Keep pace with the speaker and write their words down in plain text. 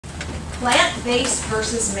Plant-based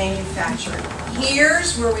versus manufactured.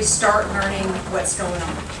 Here's where we start learning what's going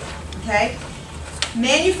on. Okay?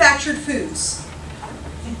 Manufactured foods.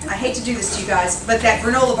 I hate to do this to you guys, but that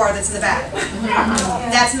granola bar that's in the back,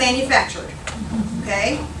 that's manufactured.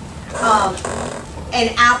 Okay?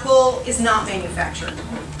 An apple is not manufactured.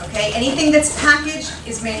 Okay? Anything that's packaged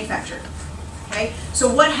is manufactured. Okay? So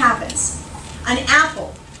what happens? An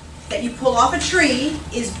apple that you pull off a tree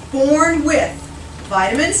is born with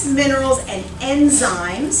vitamins, minerals, and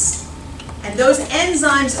enzymes. And those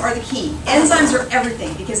enzymes are the key. Enzymes are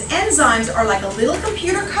everything, because enzymes are like a little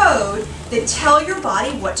computer code that tell your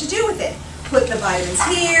body what to do with it. Put the vitamins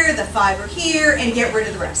here, the fiber here, and get rid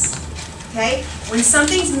of the rest. Okay? When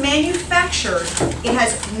something's manufactured, it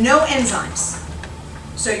has no enzymes.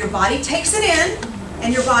 So your body takes it in,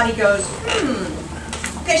 and your body goes,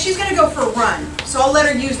 okay, she's going to go for a run, so I'll let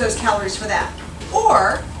her use those calories for that.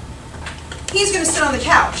 Or, he's going to sit on the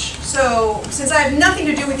couch. So, since I have nothing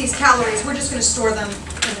to do with these calories, we're just going to store them in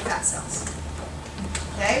the fat cells.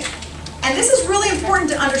 Okay? And this is really important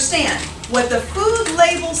to understand. What the food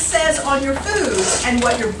label says on your foods and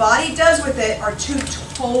what your body does with it are two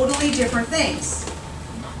totally different things.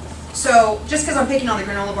 So, just because I'm picking on the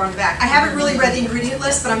granola bar in the back, I haven't really read the ingredient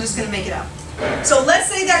list, but I'm just going to make it up. So, let's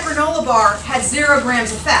say that granola bar had 0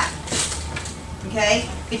 grams of fat. Okay?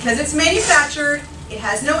 Because it's manufactured, it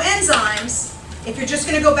has no enzymes. If you're just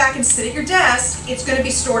going to go back and sit at your desk, it's going to be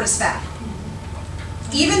stored as fat.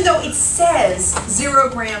 Even though it says 0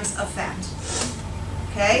 grams of fat.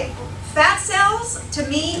 Okay? Fat cells, to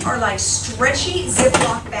me, are like stretchy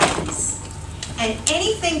Ziploc bags. And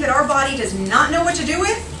anything that our body does not know what to do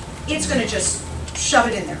with, it's going to just shove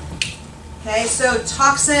it in there. Okay? So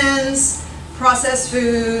toxins, processed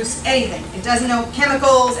foods, anything. It doesn't know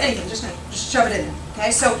chemicals, anything. Just shove it in there.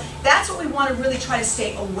 Okay? So that's what we want to really try to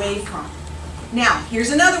stay away from. Now,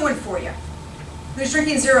 here's another one for you. Who's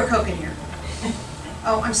drinking 0 Coke in here?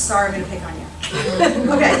 Oh, I'm sorry, I'm going to pick on you.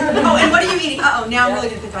 Okay. Oh, and what are you eating? Uh-oh, now I'm really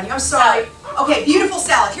going to pick on you. I'm sorry. Okay, beautiful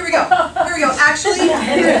salad. Here we go. Here we go. Actually,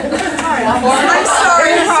 I'm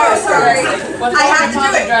sorry. I'm so sorry. I have to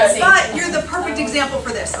do it. But you're the perfect example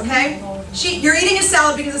for this, okay? You're eating a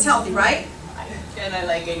salad because it's healthy, right? And I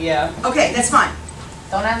like it, yeah. Okay, that's fine.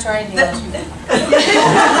 Don't answer anything else.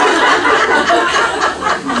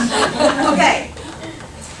 Okay.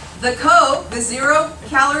 The Coke, the 0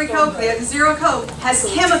 calorie Coke, the 0 Coke, has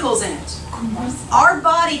chemicals in it. Our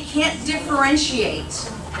body can't differentiate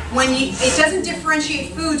it doesn't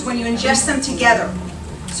differentiate foods when you ingest them together.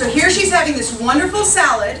 So here she's having this wonderful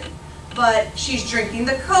salad, but she's drinking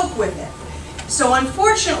the Coke with it. So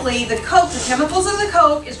unfortunately, the Coke, the chemicals of the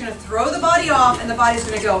Coke is going to throw the body off, and the body's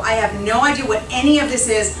going to go, I have no idea what any of this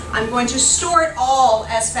is. I'm going to store it all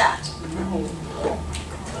as fat.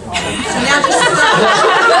 So now just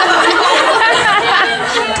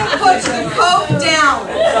put the Coke down.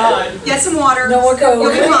 Get some water. No more Coke.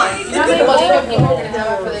 You'll be fine. You know how many bulimic people are going to have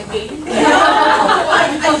after they pee?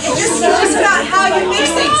 It's just about how you mix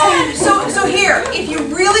things. So here, if you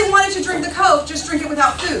really wanted to drink the Coke, just drink it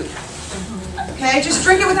without food. Okay, just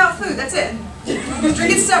drink it without food, that's it.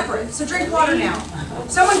 Drink it separate. So drink water now.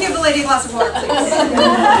 Someone give the lady a glass of water, please.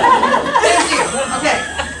 Thank you. Okay,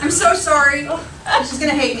 I'm so sorry. She's going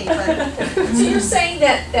to hate me. But. So you're saying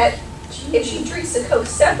that if she drinks the Coke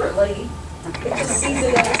separately, it just sees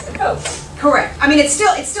it as a Coke? Correct. I mean, it's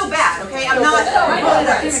still bad, okay?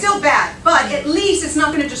 It's still bad, but at least it's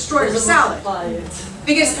not going to destroy her salad.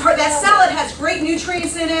 Because that salad has great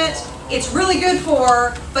nutrients in it, it's really good for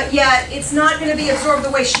her, but yet it's not going to be absorbed the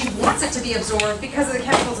way she wants it to be absorbed because of the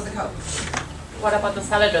chemicals of the Coke. What about the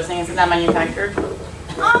salad dressing? Isn't that manufactured?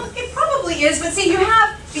 It probably is, but see,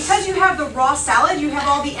 because you have the raw salad, you have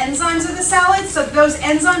all the enzymes of the salad, so those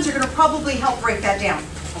enzymes are going to probably help break that down.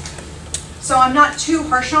 So I'm not too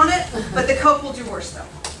harsh on it, but the Coke will do worse though.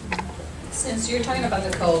 Since you're talking about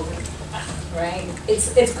the Coke, right?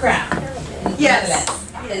 It's crap. Yes.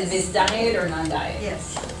 Is this diet or non-diet?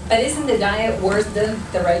 Yes. But isn't the diet worse than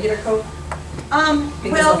the regular Coke?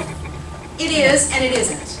 Well, it is and it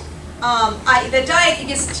isn't. The diet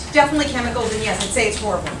gets definitely chemicals, and yes, I'd say it's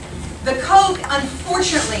horrible. The Coke,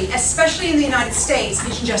 unfortunately, especially in the United States,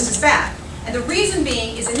 is just as bad. And the reason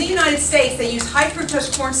being is in the United States, they use high fructose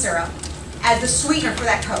corn syrup as the sweetener for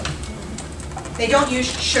that Coke. They don't use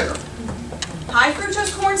sugar. High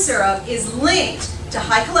fructose corn syrup is linked to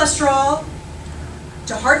high cholesterol,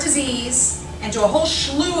 to heart disease, and to a whole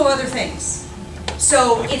slew of other things.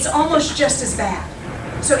 So it's almost just as bad.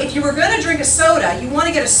 So if you were going to drink a soda, you want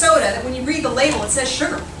to get a soda that when you read the label it says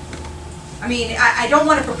sugar. I mean, I don't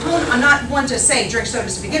want to propose, I'm not one to say drink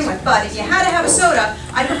sodas to begin with, but if you had to have a soda,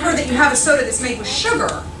 I prefer that you have a soda that's made with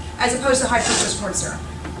sugar as opposed to high fructose corn syrup.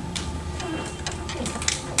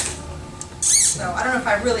 So I don't know if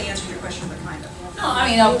I really answered your question, but kind of. No, I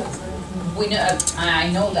mean, we know, I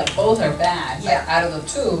know that both are bad, Yeah. but out of the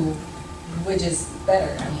two, which is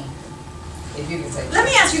better? I mean, if you can say. Let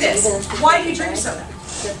me ask you this, why do you drink soda?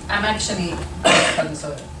 I'm actually from the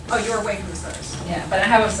soda. Oh, you're away from the sodas. Yeah, but I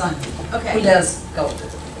have a son who Okay, does go.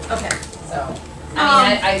 okay. So,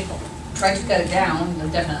 I mean, I try to cut it down,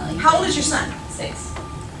 definitely. How old is your son? 6.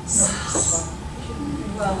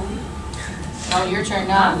 Well, Oh, your turn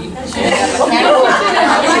now.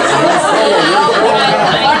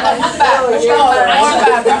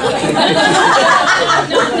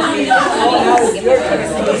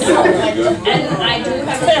 And I do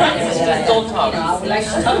have a friend Don't talk. I would like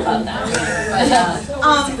to talk about that.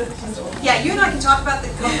 yeah, you and I can talk about the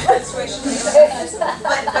COVID situation later.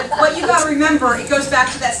 But what you gotta remember, it goes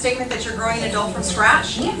back to that statement that you're growing an adult from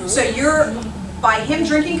scratch. So you're, by him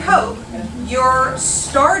drinking Coke, you're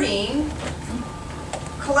starting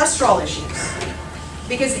cholesterol issues.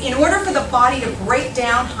 Because in order for the body to break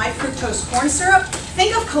down high fructose corn syrup,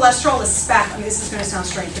 think of cholesterol as spackling. This is going to sound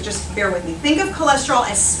strange, but just bear with me. Think of cholesterol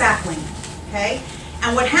as spackling, okay?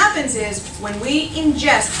 And what happens is when we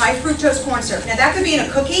ingest high fructose corn syrup, now that could be in a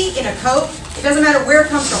cookie, in a Coke, it doesn't matter where it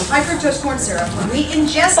comes from, high fructose corn syrup, when we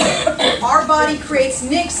ingest it, our body creates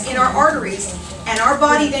nicks in our arteries, and our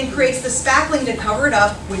body then creates the spackling to cover it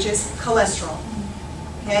up, which is cholesterol,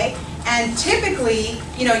 okay? And typically,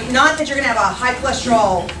 you know, not that you're going to have a high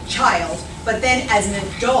cholesterol child, but then as an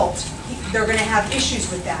adult, they're going to have issues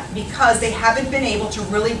with that because they haven't been able to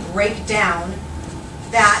really break down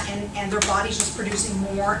that, and their body's just producing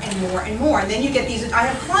more and more and more. And then you get these, I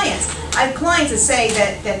have clients that say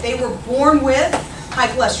that they were born with high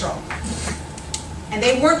cholesterol. And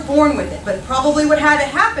they weren't born with it, but probably what had to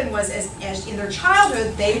happen was as in their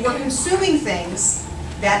childhood, they were consuming things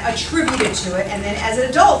that attributed to it, and then as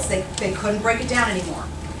adults, they couldn't break it down anymore.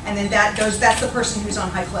 And then that's the person who's on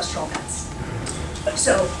high cholesterol meds.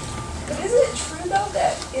 So, But isn't it true though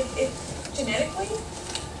that it genetically?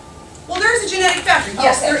 well, there is a genetic factor.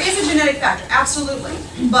 Yes, Okay. there is a genetic factor, absolutely.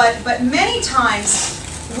 But many times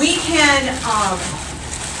we can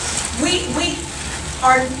we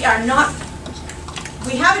are not,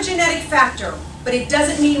 we have a genetic factor, but it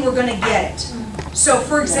doesn't mean we're going to get it. So,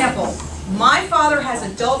 for example, my father has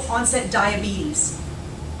adult onset diabetes.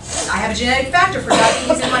 I have a genetic factor for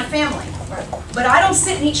diabetes in my family. But I don't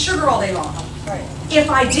sit and eat sugar all day long. Right. If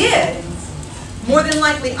I did, more than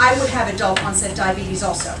likely I would have adult onset diabetes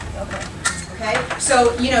also. Okay. Okay?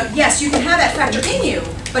 So, you know, yes, you can have that factor in you,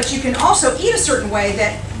 but you can also eat a certain way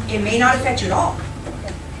that it may not affect you at all.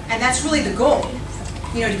 And that's really the goal.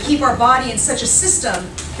 You know, to keep our body in such a system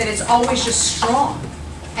that it's always just strong.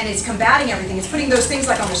 And it's combating everything. It's putting those things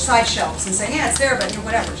like on the side shelves and saying, yeah, it's there, but you know,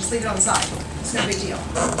 whatever, just leave it on the side. It's no big deal.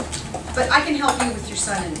 But I can help you with your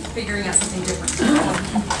son in figuring out something different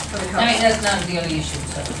for the I mean, coach. that's not the only issue,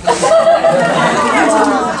 so.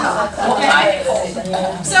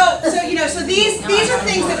 So you know, so these are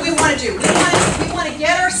things that we want to do. We want to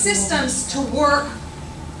get our systems to work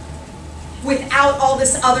without all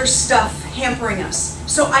this other stuff hampering us.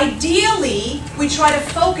 So ideally, we try to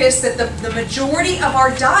focus that the majority of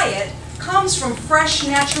our diet comes from fresh,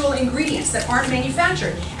 natural ingredients that aren't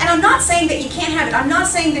manufactured. And I'm not saying that you can't have it. I'm not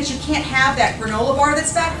saying that you can't have that granola bar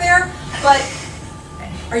that's back there, but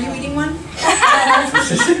are you eating one?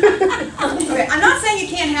 Okay, I'm not saying you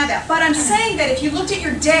can't have that, but I'm saying that if you looked at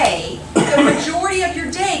your day, the majority of your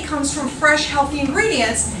day comes from fresh, healthy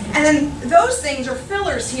ingredients, and then those things are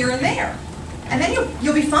fillers here and there. And then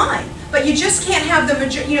you'll be fine. But you just can't have the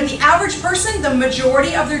the average person, the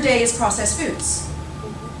majority of their day is processed foods.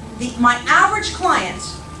 My average client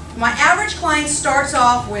starts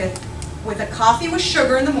off with a coffee with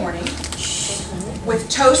sugar in the morning, with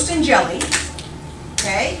toast and jelly.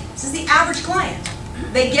 Okay? This is the average client.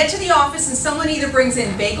 They get to the office and someone either brings in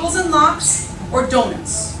bagels and lox or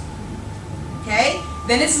donuts. Okay?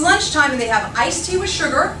 Then it's lunchtime and they have iced tea with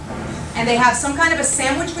sugar and they have some kind of a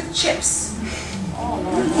sandwich with chips.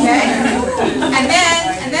 Okay?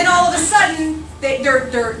 And then all of a sudden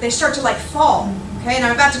they start to like fall. Okay? And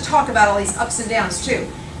I'm about to talk about all these ups and downs too.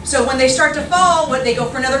 So when they start to fall, they go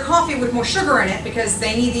for another coffee with more sugar in it because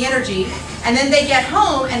they need the energy. And then they get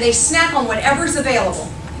home and they snack on whatever's available.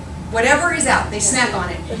 Whatever is out, they snack on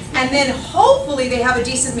it. And then hopefully they have a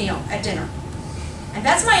decent meal at dinner. And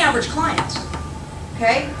that's my average client.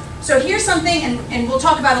 Okay? So here's something, and we'll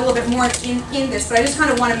talk about it a little bit more in this, but I just kind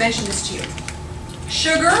of want to mention this to you.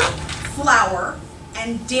 Sugar, flour,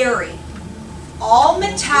 and dairy all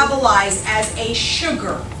metabolize as a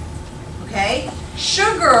sugar. Okay?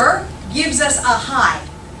 Sugar gives us a high.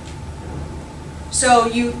 So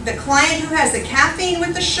the client who has the caffeine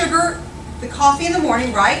with the sugar, the coffee in the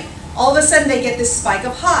morning, right? All of a sudden they get this spike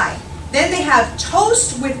of high. Then they have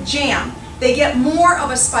toast with jam. They get more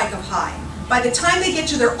of a spike of high. By the time they get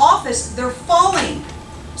to their office, they're falling.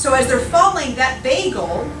 So as they're falling, that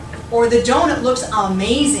bagel or the donut looks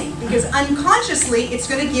amazing because unconsciously it's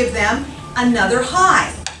going to give them another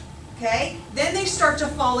high. Okay? Then they start to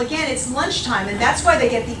fall again. It's lunchtime, and that's why they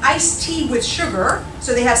get the iced tea with sugar.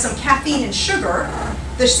 So they have some caffeine and sugar.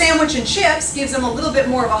 The sandwich and chips gives them a little bit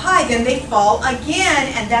more of a high. Then they fall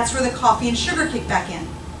again, and that's where the coffee and sugar kick back in.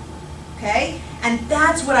 Okay? And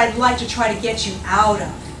that's what I'd like to try to get you out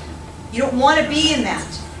of. You don't want to be in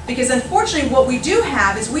that. Because unfortunately what we do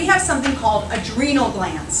have is we have something called adrenal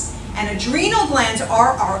glands. And adrenal glands are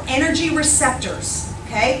our energy receptors.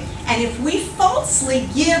 Okay? And if we falsely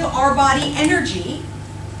give our body energy,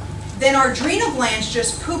 then our adrenal glands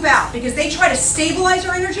just poop out because they try to stabilize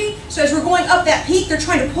our energy. So as we're going up that peak, they're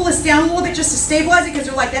trying to pull us down a little bit just to stabilize it because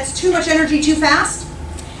they're like, that's too much energy too fast.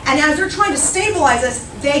 And as they're trying to stabilize us,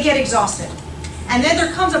 they get exhausted. And then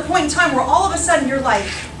there comes a point in time where all of a sudden you're like,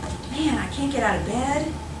 man, I can't get out of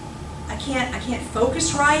bed. I can't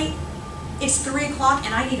focus right. It's 3 o'clock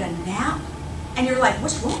and I need a nap. And you're like,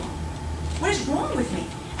 what's wrong? What is wrong with me?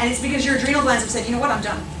 And it's because your adrenal glands have said, you know what, I'm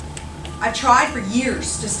done. I've tried for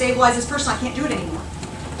years to stabilize this person, I can't do it anymore.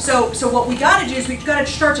 So what we got to do is we've got to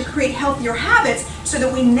start to create healthier habits so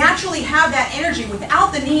that we naturally have that energy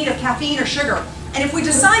without the need of caffeine or sugar. And if we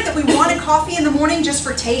decide that we want a coffee in the morning just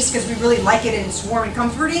for taste because we really like it and it's warm and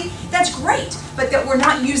comforting, that's great. But that we're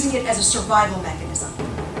not using it as a survival mechanism.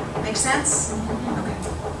 Make sense?